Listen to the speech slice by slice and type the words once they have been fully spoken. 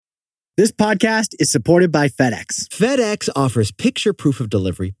This podcast is supported by FedEx. FedEx offers picture proof of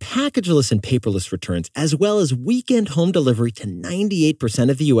delivery, packageless and paperless returns, as well as weekend home delivery to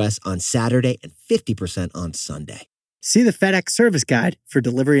 98% of the U.S. on Saturday and 50% on Sunday. See the FedEx service guide for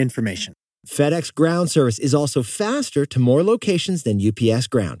delivery information. FedEx Ground service is also faster to more locations than UPS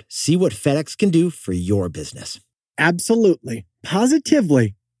Ground. See what FedEx can do for your business. Absolutely.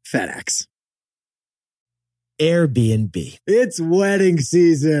 Positively FedEx. Airbnb. It's wedding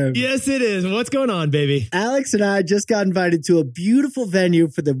season. Yes, it is. What's going on, baby? Alex and I just got invited to a beautiful venue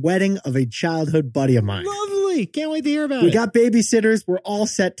for the wedding of a childhood buddy of mine. Lovely. Can't wait to hear about it. We got babysitters. We're all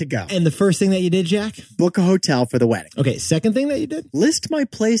set to go. And the first thing that you did, Jack? Book a hotel for the wedding. Okay, second thing that you did? List my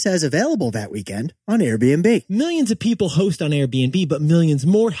place as available that weekend on Airbnb. Millions of people host on Airbnb, but millions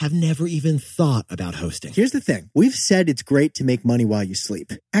more have never even thought about hosting. Here's the thing. We've said it's great to make money while you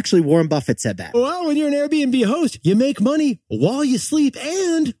sleep. Actually, Warren Buffett said that. Well, when you're an Airbnb host, you make money while you sleep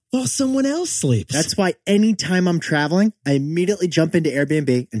and while someone else sleeps. That's why anytime I'm traveling, I immediately jump into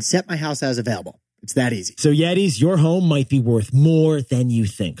Airbnb and set my house as available. It's that easy. So Yetis, your home might be worth more than you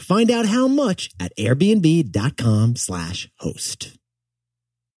think. Find out how much at airbnb.com/host.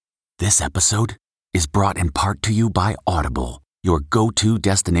 This episode is brought in part to you by Audible, your go-to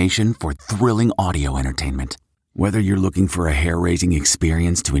destination for thrilling audio entertainment. Whether you're looking for a hair-raising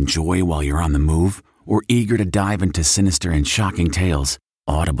experience to enjoy while you're on the move or eager to dive into sinister and shocking tales,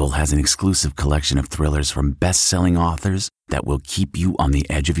 Audible has an exclusive collection of thrillers from best-selling authors that will keep you on the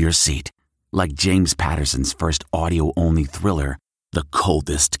edge of your seat. Like James Patterson's first audio-only thriller, The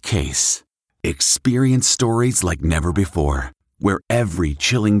Coldest Case. Experience stories like never before, where every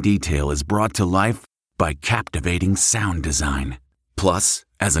chilling detail is brought to life by captivating sound design. Plus,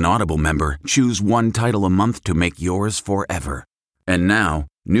 as an Audible member, choose one title a month to make yours forever. And now,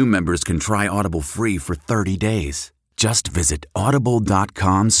 new members can try Audible free for 30 days. Just visit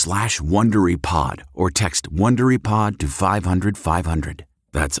audible.com/WonderyPod or text WonderyPod to 500-500.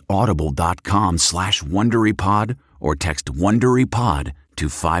 That's audible.com/WonderyPod or text WonderyPod to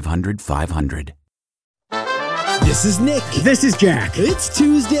 500-500. This is Nick. This is Jack. It's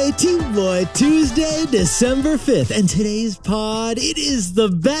Tuesday, T-Boy, Tuesday, December 5th. And today's pod, it is the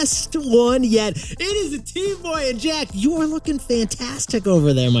best one yet. It is a T-Boy and Jack. You are looking fantastic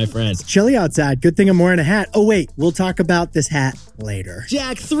over there, my friend. It's chilly outside. Good thing I'm wearing a hat. Oh, wait. We'll talk about this hat later.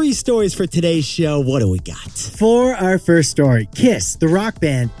 Jack, 3 stories for today's show. What do we got? For our first story, Kiss, the rock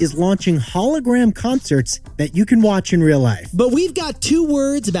band, is launching hologram concerts that you can watch in real life. But we've got 2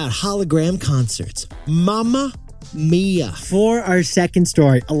 words about hologram concerts. Mama Mia. For our second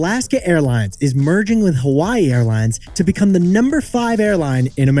story, Alaska Airlines is merging with Hawaii Airlines to become the number 5 airline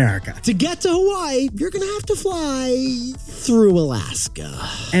in America. To get to Hawaii, you're going to have to fly through Alaska.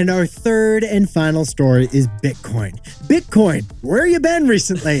 And our third and final story is Bitcoin. Bitcoin, where you been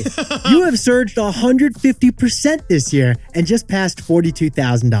recently? You have surged 150% this year and just passed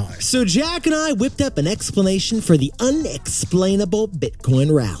 $42,000. So Jack and I whipped up an explanation for the unexplainable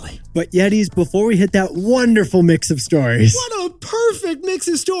Bitcoin rally. But Yetis, before we hit that wonderful mix of stories. What a perfect mix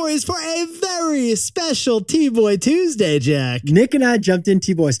of stories for a very special T-Boy Tuesday, Jack. Nick and I jumped in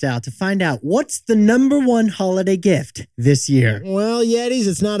T-Boy style to find out what's the number 1 holiday gift this year. Well, Yetis,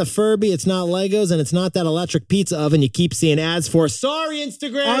 it's not a Furby, it's not Legos, and it's not that electric pizza oven you keep seeing ads for. Sorry,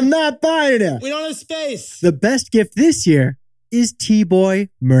 Instagram. I'm not buying it. We don't have space. The best gift this year is T-Boy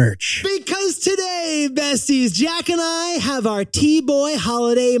merch. Because today, besties, Jack and I have our T-Boy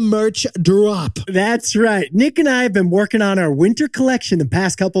holiday merch drop. That's right. Nick and I have been working on our winter collection the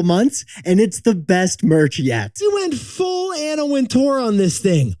past couple months, and it's the best merch yet. We went full Anna Wintour on this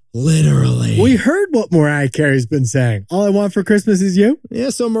thing. Literally. We heard what Mariah Carey's been saying. All I want for Christmas is you. Yeah,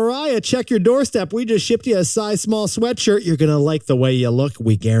 so Mariah, check your doorstep. We just shipped you a size small sweatshirt. You're going to like the way you look.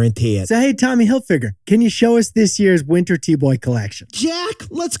 We guarantee it. So, hey, Tommy Hilfiger, can you show us this year's winter T-Boy collection? Jack,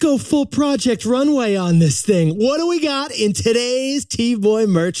 let's go full Project Runway on this thing. What do we got in today's T-Boy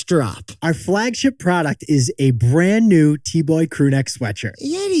merch drop? Our flagship product is a brand new T-Boy crewneck sweatshirt.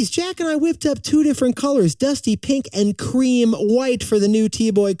 Yetis, Jack and I whipped up 2 different colors, dusty pink and cream white for the new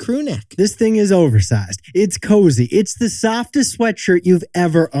T-Boy crewneck. This thing is oversized. It's cozy. It's the softest sweatshirt you've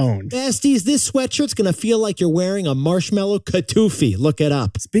ever owned. Besties, this sweatshirt's going to feel like you're wearing a marshmallow katufi. Look it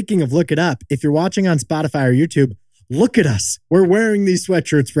up. Speaking of look it up, if you're watching on Spotify or YouTube, Look at us. We're wearing these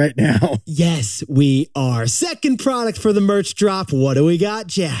sweatshirts right now. Yes, we are. Second product for the merch drop. What do we got,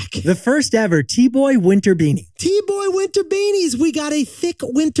 Jack? The first ever T-Boy Winter Beanie. T-Boy Winter Beanies. We got a thick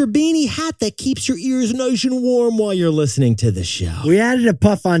winter beanie hat that keeps your ears nice and warm while you're listening to the show. We added a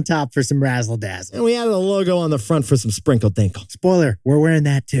puff on top for some razzle-dazzle. And we added a logo on the front for some sprinkle-dinkle. Spoiler, we're wearing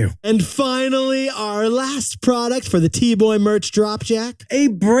that too. And finally, our last product for the T-Boy merch drop, Jack. A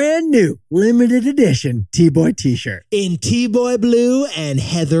brand new limited edition T-Boy t-shirt. In T-Boy blue and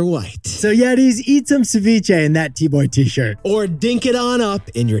heather white. So Yetis, eat some ceviche in that T-Boy t-shirt. Or dink it on up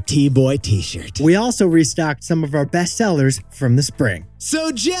in your T-Boy t-shirt. We also restocked some of our best sellers from the spring.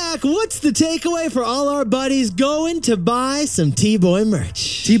 So Jack, what's the takeaway for all our buddies going to buy some T-Boy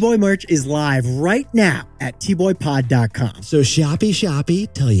merch? T-Boy merch is live right now at tboypod.com. So shoppy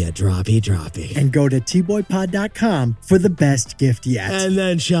till you droppy. And go to tboypod.com for the best gift yet. And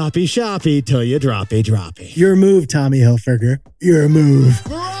then shoppy till you droppy. Your move, Tommy Hilfiger. Your move.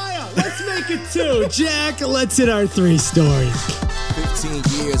 Mariah, let's make it two. Jack, let's hit our 3 stories.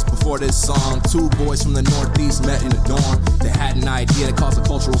 15 years before this song, 2 boys from the Northeast met in the dorm. They had an idea that caused a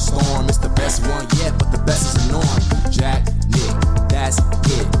cultural storm. It's the best one yet, but the best is the norm. Jack, Nick, that's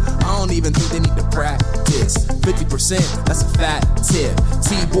it. I don't even think they need to practice. 50%, that's a fat tip.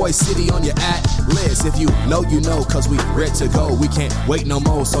 T-Boy City on your list. If you know, you know, cause we ready to go. We can't wait no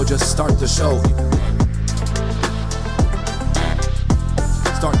more, so just start the show.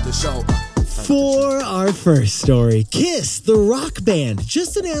 Start the show. For our first story, Kiss, the rock band,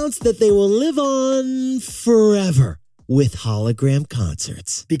 just announced that they will live on forever with hologram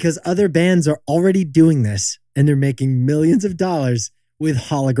concerts. Because other bands are already doing this, and they're making millions of dollars with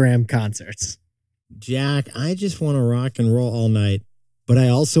hologram concerts. Jack, I just want to rock and roll all night, but I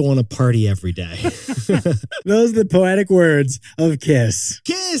also want to party every day. Those are the poetic words of Kiss.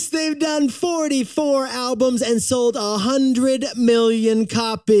 Kiss, they've done 44 albums and sold 100 million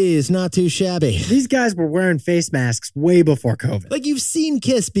copies. Not too shabby. These guys were wearing face masks way before COVID. Like, you've seen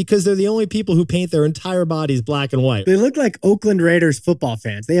Kiss because they're the only people who paint their entire bodies black and white. They look like Oakland Raiders football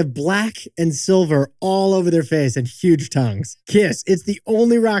fans. They have black and silver all over their face and huge tongues. Kiss, it's the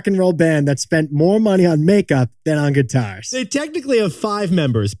only rock and roll band that spent more money on makeup than on guitars. They technically have 5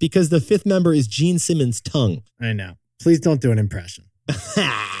 members because the 5th member is Gene Simmons' tongue. I know. Please don't do an impression.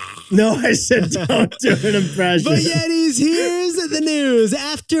 No, I said don't do an impression. But Yetis, here's the news.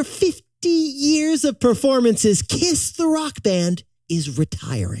 After 50 years of performances, Kiss, the rock band, is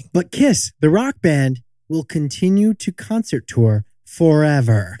retiring. But Kiss, the rock band, will continue to concert tour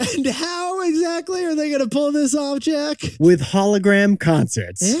forever. And how exactly are they going to pull this off, Jack? With hologram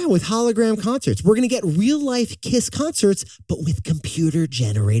concerts. Yeah, with hologram concerts. We're going to get real-life Kiss concerts, but with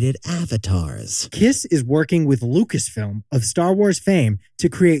computer-generated avatars. Kiss is working with Lucasfilm of Star Wars fame to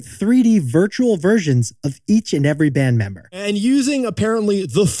create 3D virtual versions of each and every band member. And using, apparently,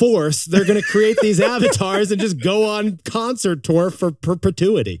 the Force, they're going to create these avatars and just go on concert tour for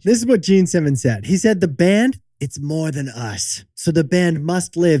perpetuity. This is what Gene Simmons said. He said the band, it's more than us. So the band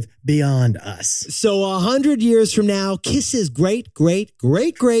must live beyond us. So 100 years from now, Kiss's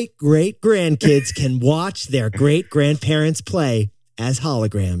great-great-great-great-great-grandkids can watch their great-grandparents play as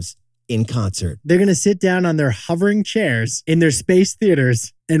holograms in concert. They're going to sit down on their hovering chairs in their space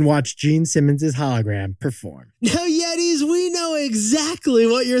theaters and watch Gene Simmons' hologram perform. Now, Yetis, we know exactly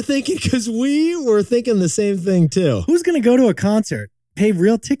what you're thinking because we were thinking the same thing too. Who's going to go to a concert, pay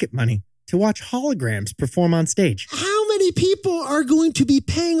real ticket money to watch holograms perform on stage? How many people are going to be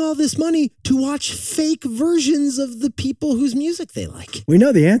paying all this money to watch fake versions of the people whose music they like? We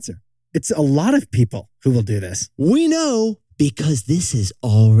know the answer. It's a lot of people who will do this. We know because this is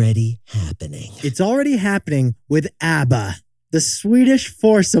already happening. It's already happening with ABBA, the Swedish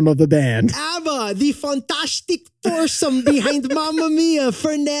foursome of the band. ABBA, the fantastic foursome behind Mamma Mia,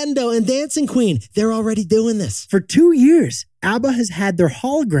 Fernando, and Dancing Queen. They're already doing this. For 2 years, ABBA has had their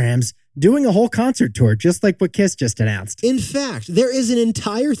holograms doing a whole concert tour, just like what Kiss just announced. In fact, there is an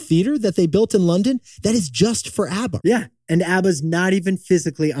entire theater that they built in London that is just for ABBA. Yeah, and ABBA's not even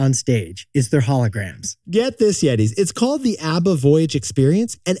physically on stage. It's their holograms. Get this, Yetis. It's called the ABBA Voyage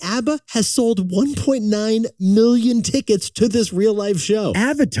Experience, and ABBA has sold 1.9 million tickets to this real-life show.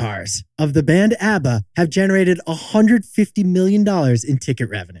 Avatars of the band ABBA have generated $150 million in ticket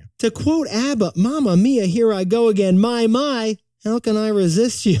revenue. To quote ABBA, Mamma Mia, here I go again, my. How can I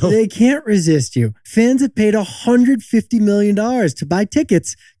resist you? They can't resist you. Fans have paid $150 million to buy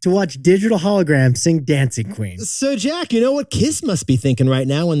tickets to watch digital holograms sing Dancing Queen. So, Jack, you know what Kiss must be thinking right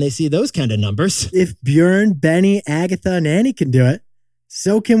now when they see those kind of numbers? If Björn, Benny, Agatha, and Annie can do it,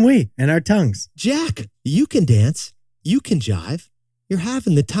 so can we and our tongues. Jack, you can dance. You can jive. you're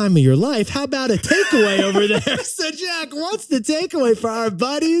having the time of your life. How about a takeaway over there? So, Jack, what's the takeaway for our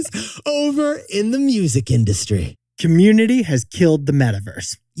buddies over in the music industry? Community has killed the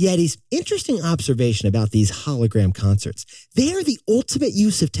metaverse. Yeti's interesting observation about these hologram concerts. They are the ultimate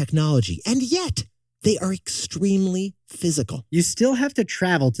use of technology, and yet they are extremely physical. You still have to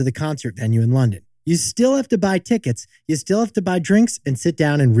travel to the concert venue in London. You still have to buy tickets. You still have to buy drinks and sit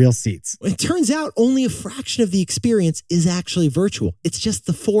down in real seats. It turns out only a fraction of the experience is actually virtual. It's just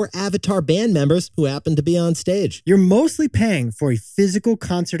the 4 avatar band members who happen to be on stage. You're mostly paying for a physical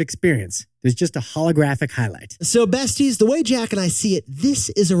concert experience. There's just a holographic highlight. So, besties, the way Jack and I see it, this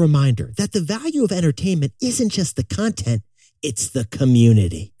is a reminder that the value of entertainment isn't just the content, it's the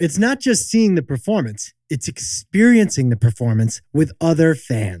community. It's not just seeing the performance. It's experiencing the performance with other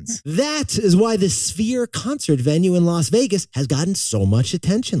fans. That is why the Sphere concert venue in Las Vegas has gotten so much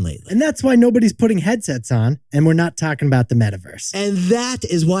attention lately. And that's why nobody's putting headsets on, and we're not talking about the metaverse. And that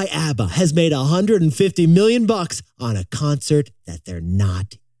is why ABBA has made $150 million on a concert that they're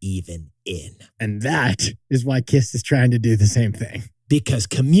not even in. And that is why Kiss is trying to do the same thing. Because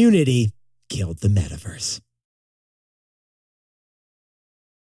community killed the metaverse.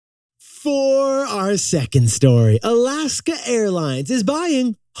 For our second story, Alaska Airlines is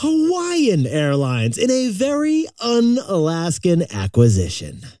buying Hawaiian Airlines in a very un-Alaskan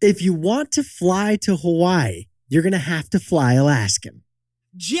acquisition. If you want to fly to Hawaii, you're going to have to fly Alaskan.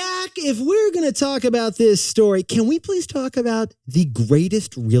 Jack, if we're going to talk about this story, can we please talk about the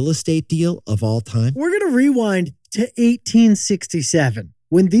greatest real estate deal of all time? We're going to rewind to 1867,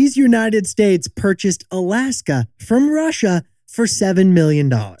 when these United States purchased Alaska from Russia for $7 million.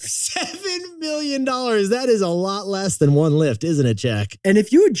 $7 million. That is a lot less than one lift, isn't it, Jack? And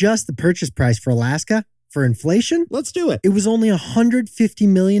if you adjust the purchase price for Alaska for inflation, let's do it. It was only $150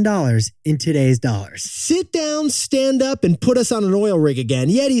 million in today's dollars. Sit down, stand up, and put us on an oil rig again.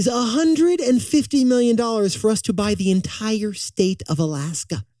 Yeti's $150 million for us to buy the entire state of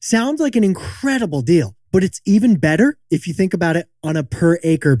Alaska. Sounds like an incredible deal. But it's even better if you think about it on a per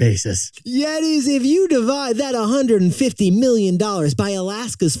acre basis. Yetis, if you divide that $150 million by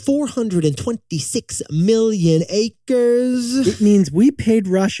Alaska's 426 million acres, it means we paid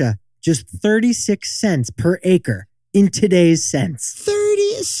Russia just 36 cents per acre in today's cents.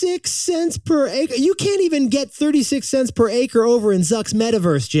 36 cents per acre? You can't even get 36 cents per acre over in Zuck's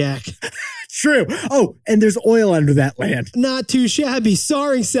metaverse, Jack. True. Oh, and there's oil under that land. Not too shabby.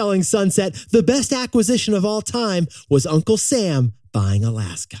 Sorry, selling Sunset. The best acquisition of all time was Uncle Sam buying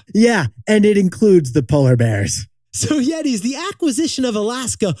Alaska. Yeah, and it includes the polar bears. So, Yetis, the acquisition of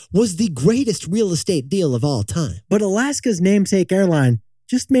Alaska was the greatest real estate deal of all time. But Alaska's namesake airline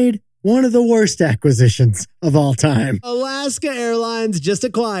just made one of the worst acquisitions of all time. Alaska Airlines just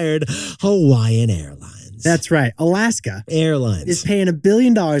acquired Hawaiian Airlines. That's right. Alaska Airlines is paying $1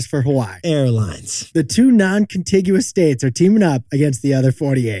 billion for Hawaii. Airlines. The 2 non-contiguous states are teaming up against the other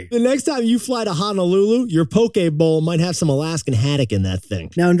 48. The next time you fly to Honolulu, your poke bowl might have some Alaskan haddock in that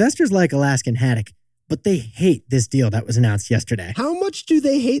thing. Now, investors like Alaskan haddock, but they hate this deal that was announced yesterday. How much do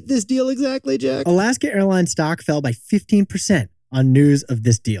they hate this deal exactly, Jack? Alaska Airlines stock fell by 15% on news of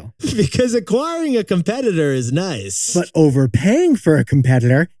this deal. Because acquiring a competitor is nice. But overpaying for a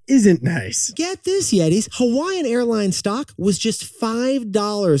competitor isn't nice. Get this, Yetis. Hawaiian Airlines stock was just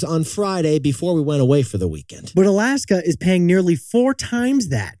 $5 on Friday before we went away for the weekend. But Alaska is paying nearly 4 times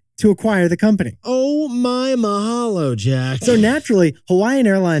that to acquire the company. Oh my mahalo, Jack. So naturally, Hawaiian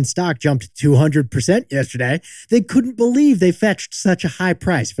Airlines stock jumped 200% yesterday. They couldn't believe they fetched such a high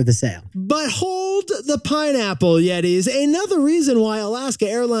price for the sale. But hold the pineapple, Yetis. Another reason why Alaska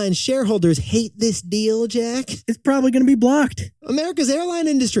Airlines shareholders hate this deal, Jack, it's probably going to be blocked. America's airline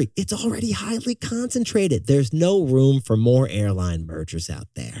industry, it's already highly concentrated. There's no room for more airline mergers out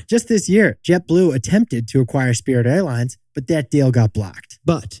there. Just this year, JetBlue attempted to acquire Spirit Airlines, but that deal got blocked.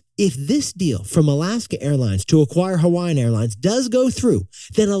 But if this deal from Alaska Airlines to acquire Hawaiian Airlines does go through,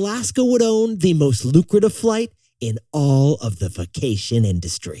 then Alaska would own the most lucrative flight in all of the vacation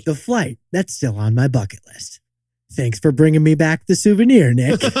industry. The flight that's still on my bucket list. Thanks for bringing me back the souvenir,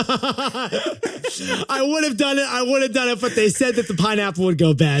 Nick. I would have done it, but they said that the pineapple would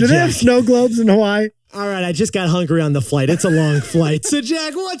go bad, Do they Jack. have snow globes in Hawaii? All right, I just got hungry on the flight. It's a long flight. So,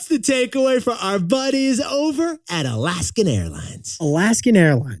 Jack, what's the takeaway for our buddies over at Alaskan Airlines? Alaskan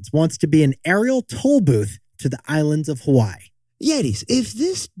Airlines wants to be an aerial toll booth to the islands of Hawaii. Yetis, if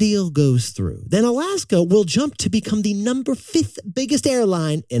this deal goes through, then Alaska will jump to become the number 5th biggest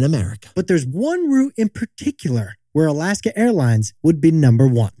airline in America. But there's one route in particular where Alaska Airlines would be number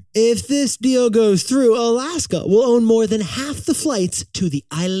 1. If this deal goes through, Alaska will own more than half the flights to the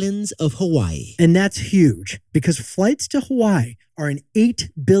islands of Hawaii. And that's huge because flights to Hawaii are an $8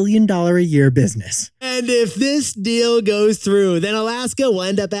 billion a year business. And if this deal goes through, then Alaska will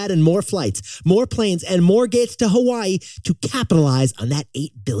end up adding more flights, more planes, and more gates to Hawaii to capitalize on that $8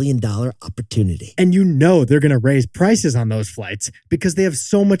 billion opportunity. And you know they're going to raise prices on those flights because they have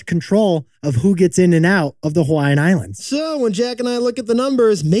so much control of who gets in and out of the Hawaiian Islands. So when Jack and I look at the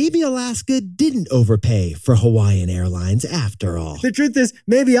numbers, maybe Alaska didn't overpay for Hawaiian Airlines after all. The truth is,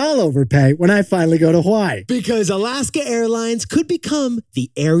 maybe I'll overpay when I finally go to Hawaii. Because Alaska Airlines could become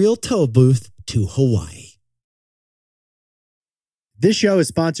the aerial tow booth to Hawaii. This show is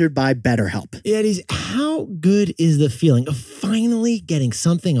sponsored by BetterHelp. Yetis, how good is the feeling of finally getting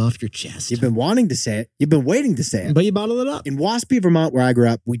something off your chest? You've been wanting to say it. You've been waiting to say it. But you bottle it up. In Waspy, Vermont, where I grew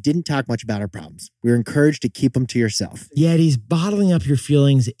up, we didn't talk much about our problems. We were encouraged to keep them to yourself. Yetis, bottling up your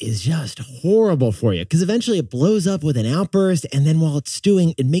feelings is just horrible for you because eventually it blows up with an outburst, and then while it's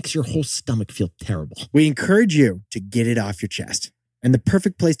stewing, it makes your whole stomach feel terrible. We encourage you to get it off your chest. And the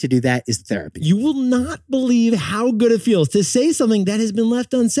perfect place to do that is therapy. You will not believe how good it feels to say something that has been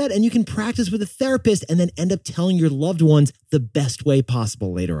left unsaid, and you can practice with a therapist and then end up telling your loved ones the best way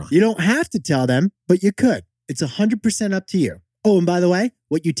possible later on. You don't have to tell them, but you could. It's 100% up to you. Oh, and by the way,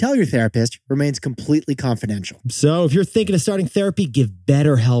 what you tell your therapist remains completely confidential. So if you're thinking of starting therapy, give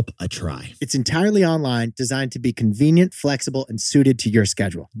BetterHelp a try. It's entirely online, designed to be convenient, flexible, and suited to your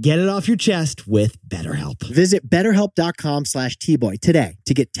schedule. Get it off your chest with BetterHelp. Visit BetterHelp.com/tboy today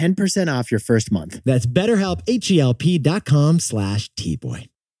to get 10% off your first month. That's BetterHelp, HELP.com/tboy.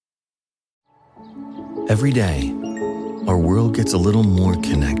 Every day, our world gets a little more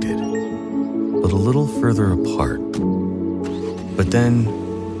connected, but a little further apart. But then,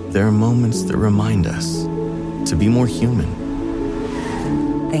 there are moments that remind us to be more human.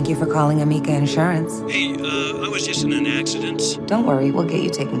 Thank you for calling Amica Insurance. Hey, I was just in an accident. Don't worry, we'll get you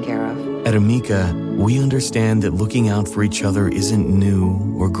taken care of. At Amica, we understand that looking out for each other isn't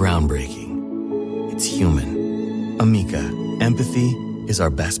new or groundbreaking. It's human. Amica, empathy is our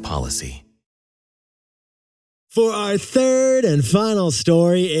best policy. For our third and final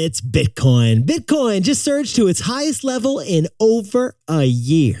story, it's Bitcoin. Bitcoin just surged to its highest level in over a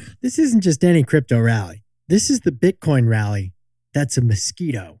year. This isn't just any crypto rally. This is the Bitcoin rally. That's a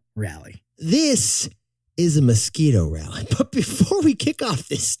mosquito rally. This is a mosquito rally. But before we kick off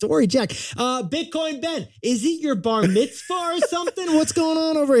this story, Jack, Bitcoin Ben, is it your bar mitzvah or something? What's going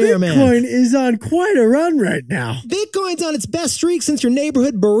on over here, man? Bitcoin is on quite a run right now. Bitcoin's on its best streak since your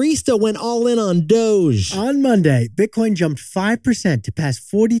neighborhood barista went all in on Doge. On Monday, Bitcoin jumped 5% to pass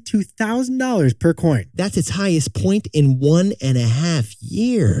 $42,000 per coin. That's its highest point in 1.5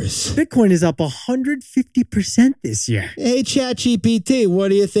 years. Bitcoin is up 150% this year. Hey, ChatGPT, what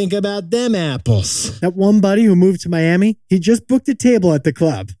do you think about them apples? That one buddy who moved to Miami, he just booked a table at the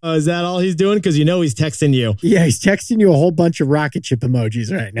club. Oh, is that all he's doing? Because you know he's texting you. Yeah, he's texting you a whole bunch of rocket ship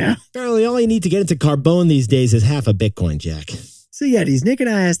emojis right now. Apparently, all you need to get into Carbone these days is half a Bitcoin, Jack. So Yetis, Nick and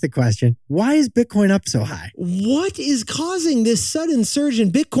I asked the question, why is Bitcoin up so high? What is causing this sudden surge in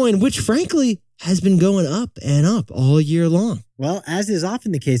Bitcoin, which frankly has been going up and up all year long? Well, as is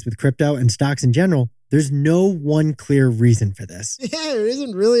often the case with crypto and stocks in general, there's no one clear reason for this. Yeah, there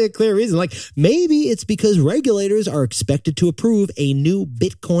isn't really a clear reason. Like, maybe it's because regulators are expected to approve a new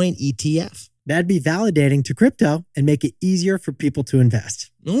Bitcoin ETF. That'd be validating to crypto and make it easier for people to invest.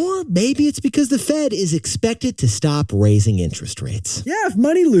 Or maybe it's because the Fed is expected to stop raising interest rates. Yeah, if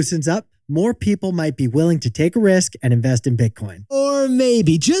money loosens up, more people might be willing to take a risk and invest in Bitcoin. Or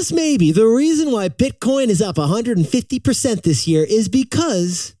maybe, just maybe, the reason why Bitcoin is up 150% this year is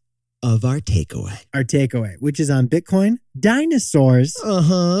because of our takeaway. Our takeaway, which is on Bitcoin, dinosaurs,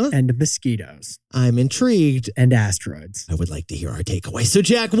 and mosquitoes. I'm intrigued. And asteroids. I would like to hear our takeaway. So,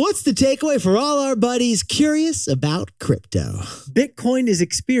 Jack, what's the takeaway for all our buddies curious about crypto? Bitcoin is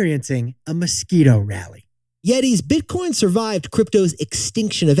experiencing a mosquito rally. Yetis, Bitcoin survived crypto's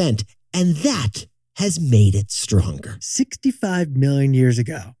extinction event, and that has made it stronger. 65 million years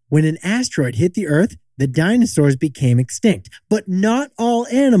ago, when an asteroid hit the Earth, the dinosaurs became extinct, but not all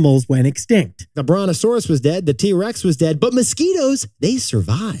animals went extinct. The Brontosaurus was dead, the T-Rex was dead, but mosquitoes, they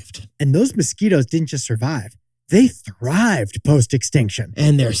survived. And those mosquitoes didn't just survive. They thrived post-extinction.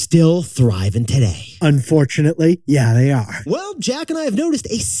 And they're still thriving today. Unfortunately, yeah, they are. Well, Jack and I have noticed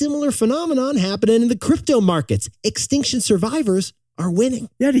a similar phenomenon happening in the crypto markets. Extinction survivors are winning.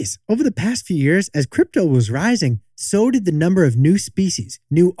 Yetis, over the past few years, as crypto was rising, so did the number of new species,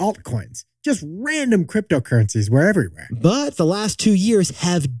 new altcoins. Just random cryptocurrencies were everywhere. But the last 2 years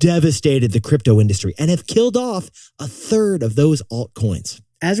have devastated the crypto industry and have killed off a third of those altcoins.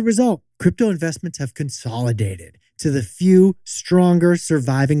 As a result, crypto investments have consolidated. to the few stronger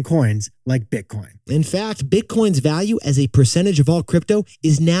surviving coins like Bitcoin. In fact, Bitcoin's value as a percentage of all crypto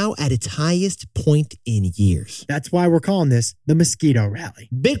is now at its highest point in years. That's why we're calling this the mosquito rally.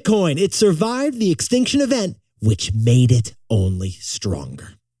 Bitcoin, it survived the extinction event, which made it only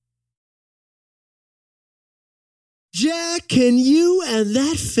stronger. Jack, can you and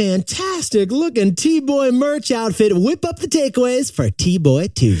that fantastic looking T-Boy merch outfit whip up the takeaways for T-Boy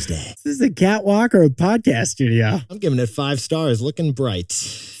Tuesday? This is a catwalk or a podcast studio. I'm giving it 5 stars, looking bright.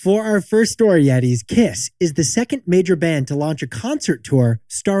 For our first story, Yetis, Kiss is the second major band to launch a concert tour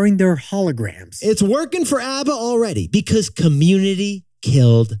starring their holograms. It's working for ABBA already because Community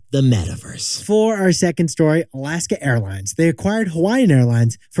killed the metaverse. For our second story, Alaska Airlines. They acquired Hawaiian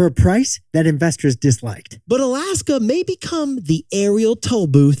Airlines for a price that investors disliked. But Alaska may become the aerial toll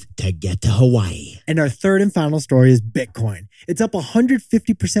booth to get to Hawaii. And our third and final story is Bitcoin. It's up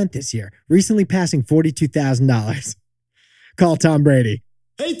 150% this year, recently passing $42,000. Call Tom Brady.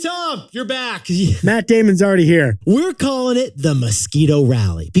 Hey, Tom, you're back. Matt Damon's already here. We're calling it the Mosquito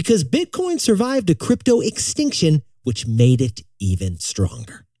Rally because Bitcoin survived a crypto extinction, which made it even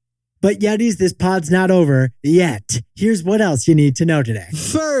stronger. But Yetis, this pod's not over yet. Here's what else you need to know today.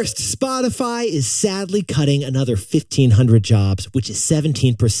 First, Spotify is sadly cutting another 1,500 jobs, which is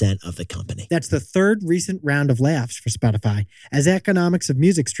 17% of the company. That's the third recent round of layoffs for Spotify, as economics of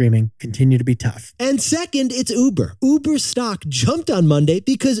music streaming continue to be tough. And second, it's Uber. Uber's stock jumped on Monday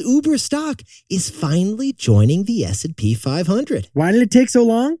because Uber stock is finally joining the S&P 500. Why did it take so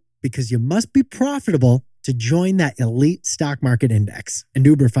long? Because you must be profitable to join that elite stock market index. And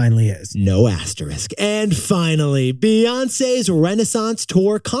Uber finally is. No asterisk. And finally, Beyonce's Renaissance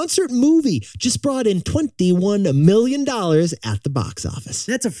Tour concert movie just brought in $21 million at the box office.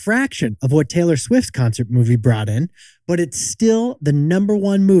 That's a fraction of what Taylor Swift's concert movie brought in, but it's still the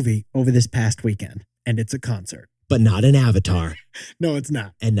 #1 movie over this past weekend. And it's a concert. But not an Avatar. No, it's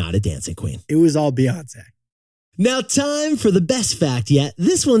not. And not a dancing queen. It was all Beyonce. Now, time for the best fact yet.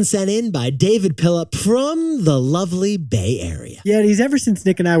 This one sent in by David Pillup from the lovely Bay Area. Yeah, ever since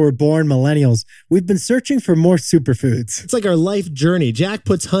Nick and I were born millennials, we've been searching for more superfoods. It's like our life journey. Jack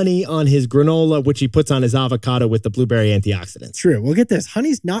puts honey on his granola, which he puts on his avocado with the blueberry antioxidants. True. Well, get this.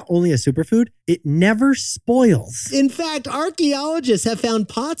 Honey's not only a superfood, it never spoils. In fact, archaeologists have found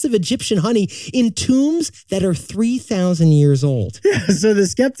pots of Egyptian honey in tombs that are 3,000 years old. Yeah, so the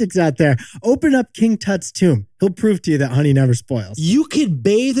skeptics out there, open up King Tut's tomb. He'll prove to you that honey never spoils. You could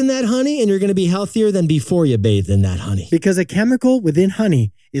bathe in that honey and you're going to be healthier than before you bathed in that honey. Because a chemical within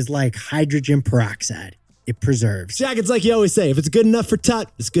honey is like hydrogen peroxide. It preserves. Jack, it's like you always say, if it's good enough for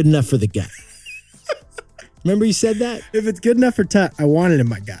Tut, it's good enough for the gut. Remember you said that? If it's good enough for Tut, I want it in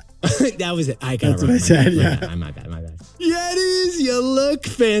my gut. That was it. I got That's it what right. I said, My bad. Yetis, you look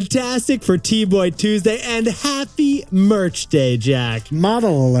fantastic for T-Boy Tuesday and happy merch day, Jack.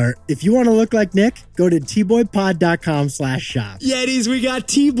 Model alert. If you want to look like Nick, go to tboypod.com/shop. Yetis, we got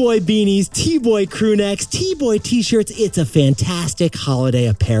T-Boy beanies, T-Boy crew necks, T-Boy t-shirts. It's a fantastic holiday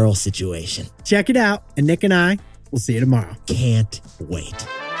apparel situation. Check it out, and Nick and I will see you tomorrow. Can't wait.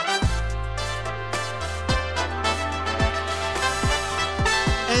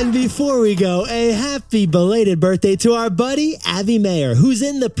 And before we go, a happy belated birthday to our buddy, Abby Mayer, who's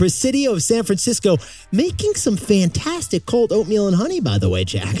in the Presidio of San Francisco, making some fantastic cold oatmeal and honey, by the way,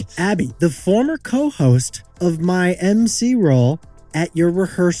 Jack. Abby, the former co-host of my MC role at your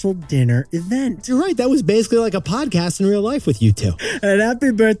rehearsal dinner event. You're right. That was basically like a podcast in real life with you two. And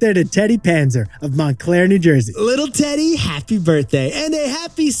happy birthday to Teddy Panzer of Montclair, New Jersey. Little Teddy, happy birthday. And a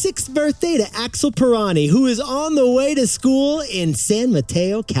happy 6th birthday to Axel Pirani, who is on the way to school in San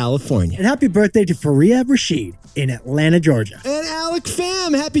Mateo, California. And happy birthday to Faria Rashid in Atlanta, Georgia. And Alec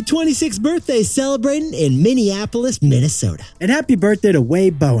Pham, happy 26th birthday, celebrating in Minneapolis, Minnesota. And happy birthday to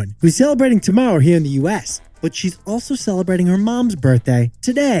Wade Bowen, who's celebrating tomorrow here in the U.S., but she's also celebrating her mom's birthday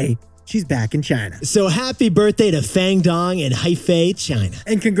today. She's back in China. So happy birthday to Fang Dong in Hefei, China.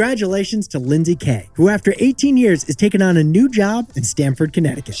 And congratulations to Lindsay Kay, who after 18 years is taking on a new job in Stamford,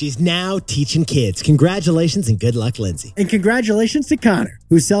 Connecticut. She's now teaching kids. Congratulations and good luck, Lindsay. And congratulations to Connor,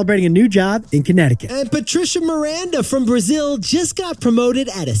 who's celebrating a new job in Connecticut. And Patricia Miranda from Brazil just got promoted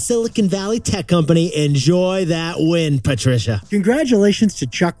at a Silicon Valley tech company. Enjoy that win, Patricia. Congratulations to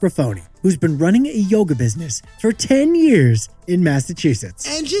Chuck Raffoni, who's been running a yoga business for 10 years in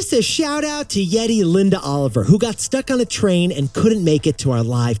Massachusetts. And just a shout out to Yeti Linda Oliver, who got stuck on a train and couldn't make it to our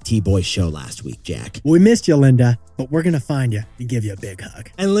live T-Boy show last week, Jack. We missed you, Linda, but we're going to find you and give you a big hug.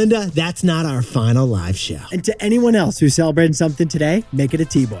 And Linda, that's not our final live show. And to anyone else who's celebrating something today, make it a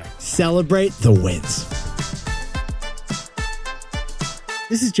T-Boy. Celebrate the wins.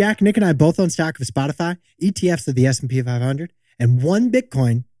 This is Jack. Nick and I both own stock of Spotify, ETFs of the S&P 500, and one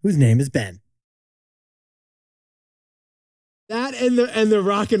Bitcoin whose name is Ben. That and the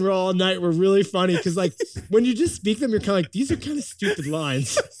rock and roll all night were really funny because, like, when you just speak them, you're kind of like, these are kind of stupid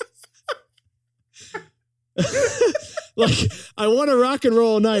lines. Like, I want to rock and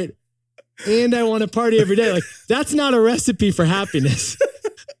roll all night and I want to party every day. Like, that's not a recipe for happiness.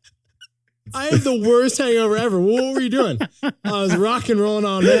 I had the worst hangover ever. What were you doing? I was rock and rolling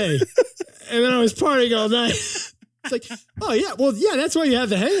all day. And then I was partying all night. It's like, oh, yeah. Well, yeah, that's why you have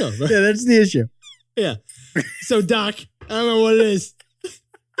the hangover. Yeah, that's the issue. Yeah. So, Doc, I don't know what it is.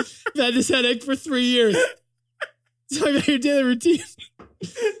 I've had this headache for 3 years. So I got your daily routine.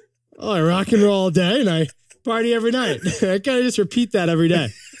 Oh, I rock and roll all day and I party every night. I kind of just repeat that every day.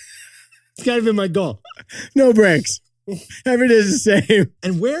 It's kind of been my goal. No breaks. Every day is the same.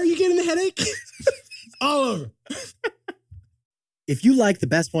 And where are you getting the headache? All over. If you like the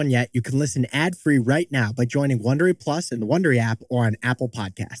best one yet, you can listen ad-free right now by joining Wondery Plus in the Wondery app or on Apple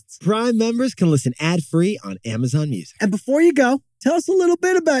Podcasts. Prime members can listen ad-free on Amazon Music. And before you go, tell us a little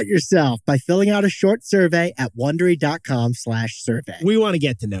bit about yourself by filling out a short survey at Wondery.com/survey. We want to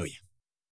get to know you.